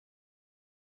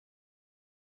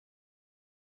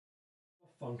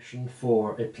function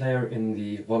for a player in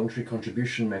the voluntary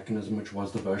contribution mechanism, which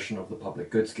was the version of the public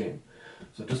goods game.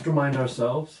 So just remind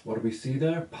ourselves, what do we see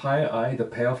there? Pi I, the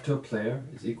payoff to a player,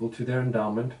 is equal to their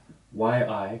endowment,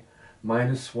 yi,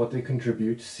 minus what they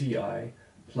contribute, ci,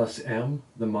 plus m,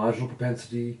 the marginal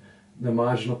propensity, the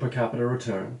marginal per capita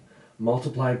return,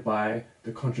 multiplied by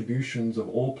the contributions of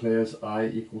all players I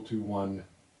equal to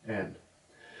 1n.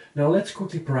 Now let's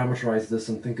quickly parameterize this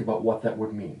and think about what that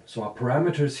would mean. So our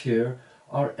parameters here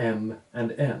are m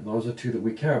and n. Those are two that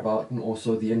we care about, and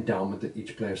also the endowment that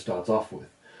each player starts off with.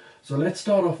 So let's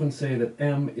start off and say that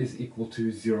m is equal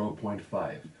to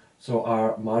 0.5. So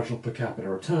our marginal per capita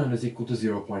return is equal to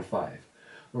 0.5.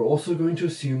 We're also going to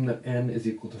assume that n is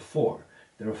equal to 4.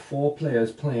 There are 4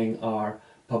 players playing our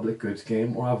public goods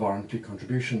game or our voluntary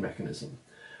contribution mechanism.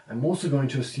 I'm also going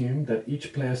to assume that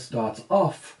each player starts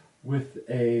off with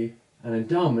an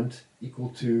endowment equal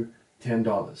to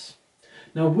 $10.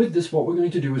 Now with this, what we're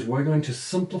going to do is we're going to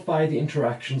simplify the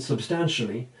interaction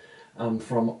substantially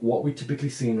from what we typically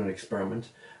see in an experiment,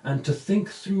 and to think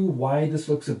through why this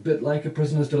looks a bit like a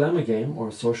prisoner's dilemma game or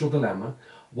a social dilemma.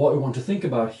 What we want to think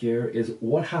about here is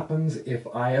what happens if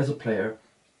I as a player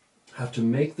have to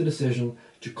make the decision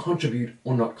to contribute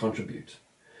or not contribute.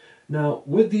 Now,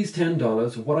 with these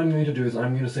 $10, what I'm going to do is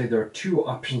I'm going to say there are 2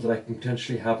 options that I can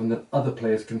potentially have and that other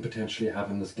players can potentially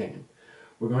have in this game.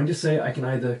 We're going to say I can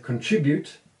either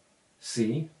contribute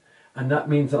C, and that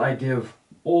means that I give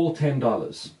all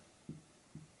 $10.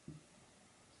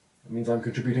 That means I'm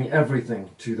contributing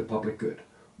everything to the public good.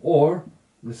 Or, I'm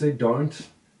going to say don't,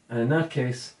 and in that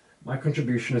case, my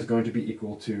contribution is going to be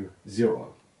equal to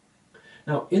 0.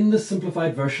 Now, in the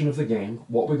simplified version of the game,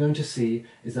 what we're going to see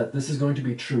is that this is going to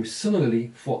be true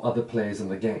similarly for other players in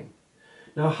the game.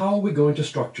 Now, how are we going to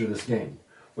structure this game?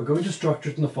 We're going to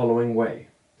structure it in the following way.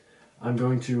 I'm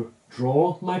going to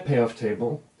draw my payoff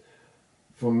table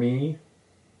for me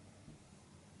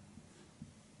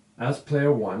as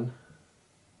player 1,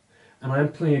 and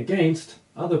I'm playing against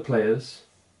other players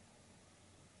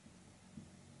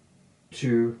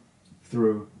 2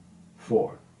 through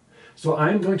 4. So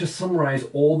I'm going to summarize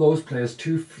all those players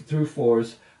 2 through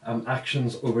 4's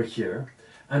actions over here.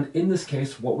 And in this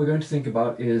case, what we're going to think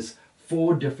about is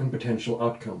 4 different potential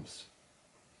outcomes.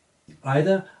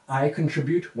 Either I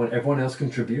contribute when everyone else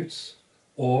contributes,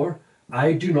 or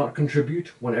I do not contribute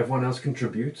when everyone else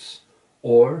contributes,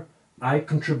 or I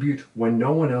contribute when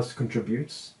no one else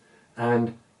contributes,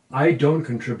 and I don't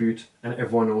contribute and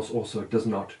everyone else also does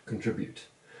not contribute.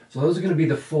 So those are going to be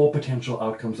the 4 potential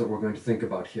outcomes that we're going to think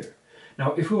about here.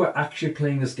 Now, if we were actually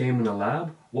playing this game in a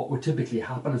lab, what would typically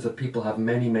happen is that people have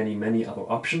many other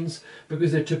options,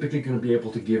 because they're typically going to be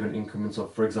able to give in increments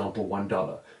of, for example,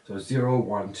 $1. So 0,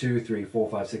 1, 2, 3, 4,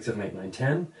 5, 6, 7, 8, 9,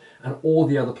 10, and all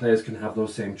the other players can have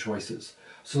those same choices.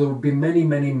 So there would be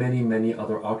many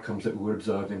other outcomes that we would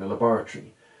observe in a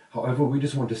laboratory. However, we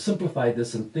just want to simplify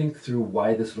this and think through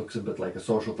why this looks a bit like a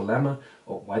social dilemma,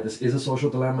 or why this is a social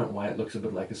dilemma, and why it looks a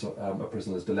bit like a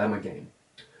prisoner's dilemma game.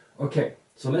 Okay,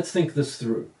 so let's think this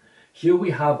through. Here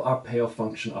we have our payoff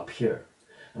function up here.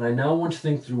 And I now want to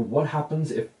think through what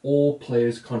happens if all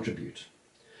players contribute.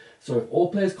 So if all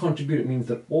players contribute, it means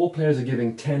that all players are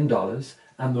giving $10,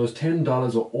 and those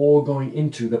 $10 are all going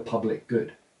into the public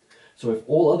good. So if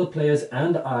all other players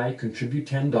and I contribute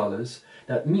 $10,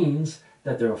 that means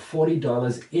that there are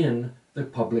 $40 in the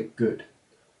public good.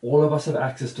 All of us have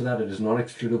access to that. It is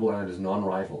non-excludable and it is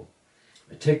non-rival.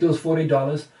 I take those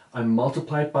 $40, I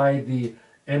multiply it by the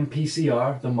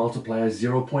MPCR, the multiplier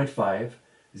 0.5.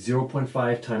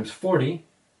 0.5 times 40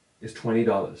 is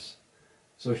 $20.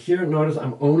 So here, notice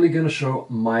I'm only going to show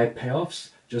my payoffs,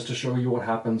 just to show you what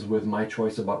happens with my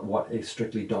choice about what a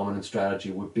strictly dominant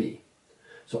strategy would be.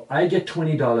 So I get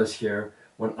 $20 here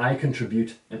when I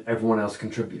contribute and everyone else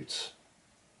contributes.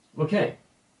 Okay,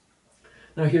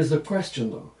 now here's the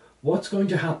question though. What's going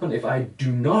to happen if I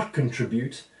do not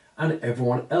contribute and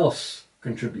everyone else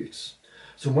contributes?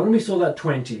 So when we saw that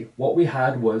 20, what we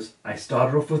had was I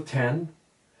started off with 10,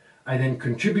 I then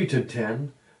contributed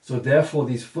 10, so therefore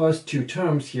these first 2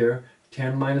 terms here,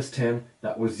 10 minus 10,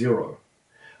 that was 0.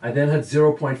 I then had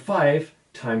 0.5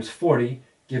 times 40,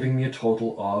 giving me a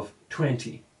total of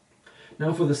 20.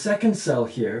 Now for the second cell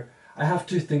here, I have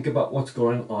to think about what's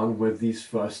going on with these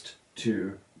first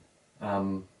 2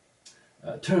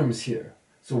 terms here.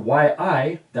 So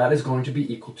yi, that is going to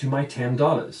be equal to my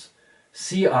 $10.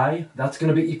 Ci, that's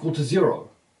going to be equal to 0.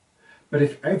 But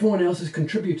if everyone else is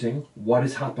contributing, what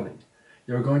is happening?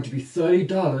 There are going to be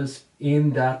 $30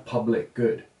 in that public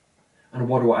good. And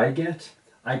what do I get?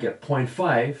 I get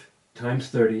 0.5 times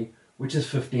 30, which is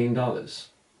 $15.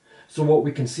 So what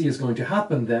we can see is going to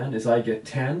happen then is I get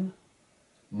 10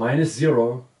 minus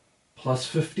 0 plus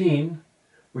 15,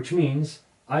 which means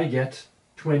I get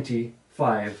 $25.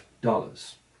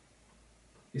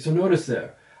 So notice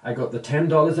there, I got the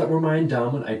 $10 that were my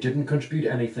endowment, I didn't contribute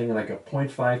anything, and I got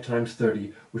 0.5 times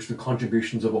 30, which are the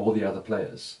contributions of all the other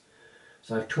players.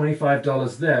 So I have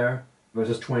 $25 there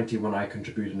versus 20 when I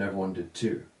contributed and everyone did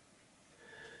too.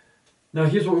 Now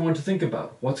here's what we want to think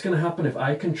about. What's going to happen if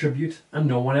I contribute and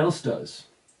no one else does?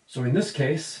 So in this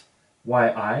case,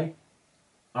 I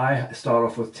start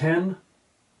off with 10.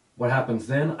 What happens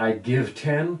then? I give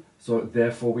 10, so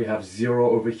therefore we have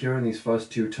 0 over here in these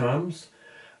first two terms.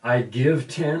 I give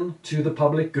 10 to the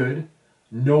public good.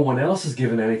 No one else has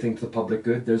given anything to the public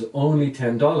good. There's only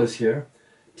 $10 here.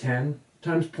 10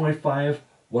 times 0.5,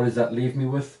 what does that leave me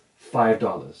with?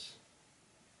 $5.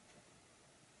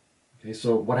 Okay,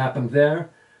 so what happened there?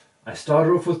 I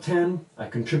started off with 10, I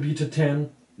contributed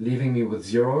 10, leaving me with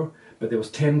 0, but there was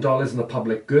 $10 in the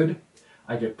public good.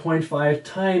 I get 0.5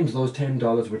 times those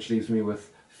 $10, which leaves me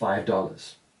with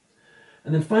 $5.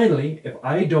 And then finally, if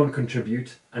I don't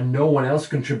contribute and no one else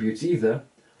contributes either,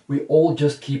 we all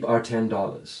just keep our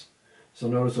 $10. So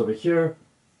notice over here,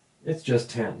 it's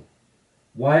just 10.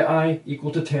 Yi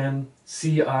equal to 10,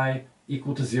 Ci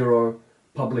equal to 0,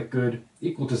 public good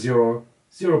equal to 0,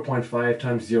 0.5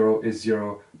 times 0 is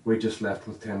 0, we're just left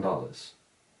with $10.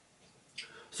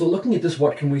 So looking at this,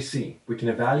 what can we see? We can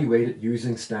evaluate it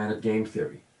using standard game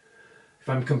theory. If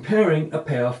I'm comparing a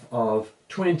payoff of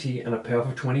 20 and a payoff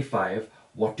of 25,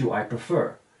 what do I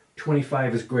prefer?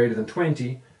 25 is greater than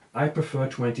 20, I prefer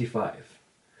 25.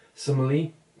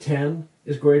 Similarly, 10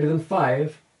 is greater than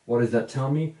 5, what does that tell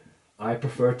me? I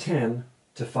prefer 10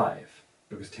 to 5,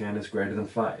 because 10 is greater than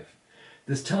 5.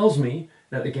 This tells me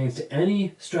that against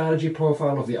any strategy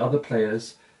profile of the other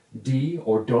players, D,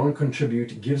 or don't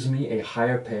contribute, gives me a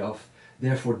higher payoff.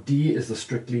 Therefore, D is the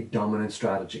strictly dominant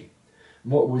strategy.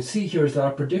 And what we see here is that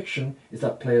our prediction is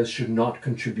that players should not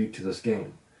contribute to this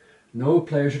game. No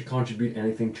player should contribute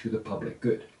anything to the public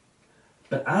good.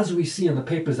 But as we see in the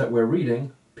papers that we're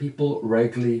reading, people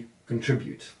regularly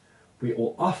contribute. We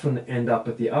will often end up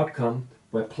at the outcome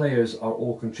where players are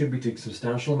all contributing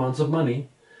substantial amounts of money,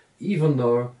 even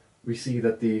though we see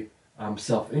that the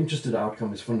self-interested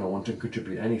outcome is for no one to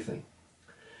contribute anything.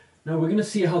 Now we're going to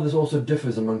see how this also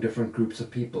differs among different groups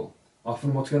of people.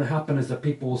 Often what's going to happen is that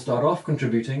people will start off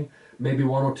contributing, maybe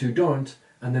one or two don't,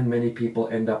 and then many people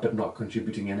end up at not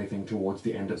contributing anything towards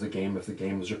the end of the game if the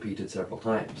game is repeated several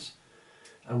times.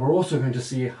 And we're also going to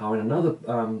see how in another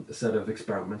set of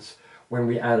experiments, when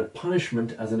we added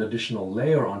punishment as an additional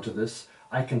layer onto this,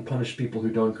 I can punish people who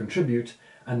don't contribute,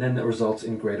 and then that results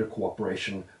in greater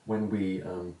cooperation when we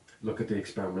look at the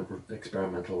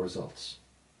experimental results.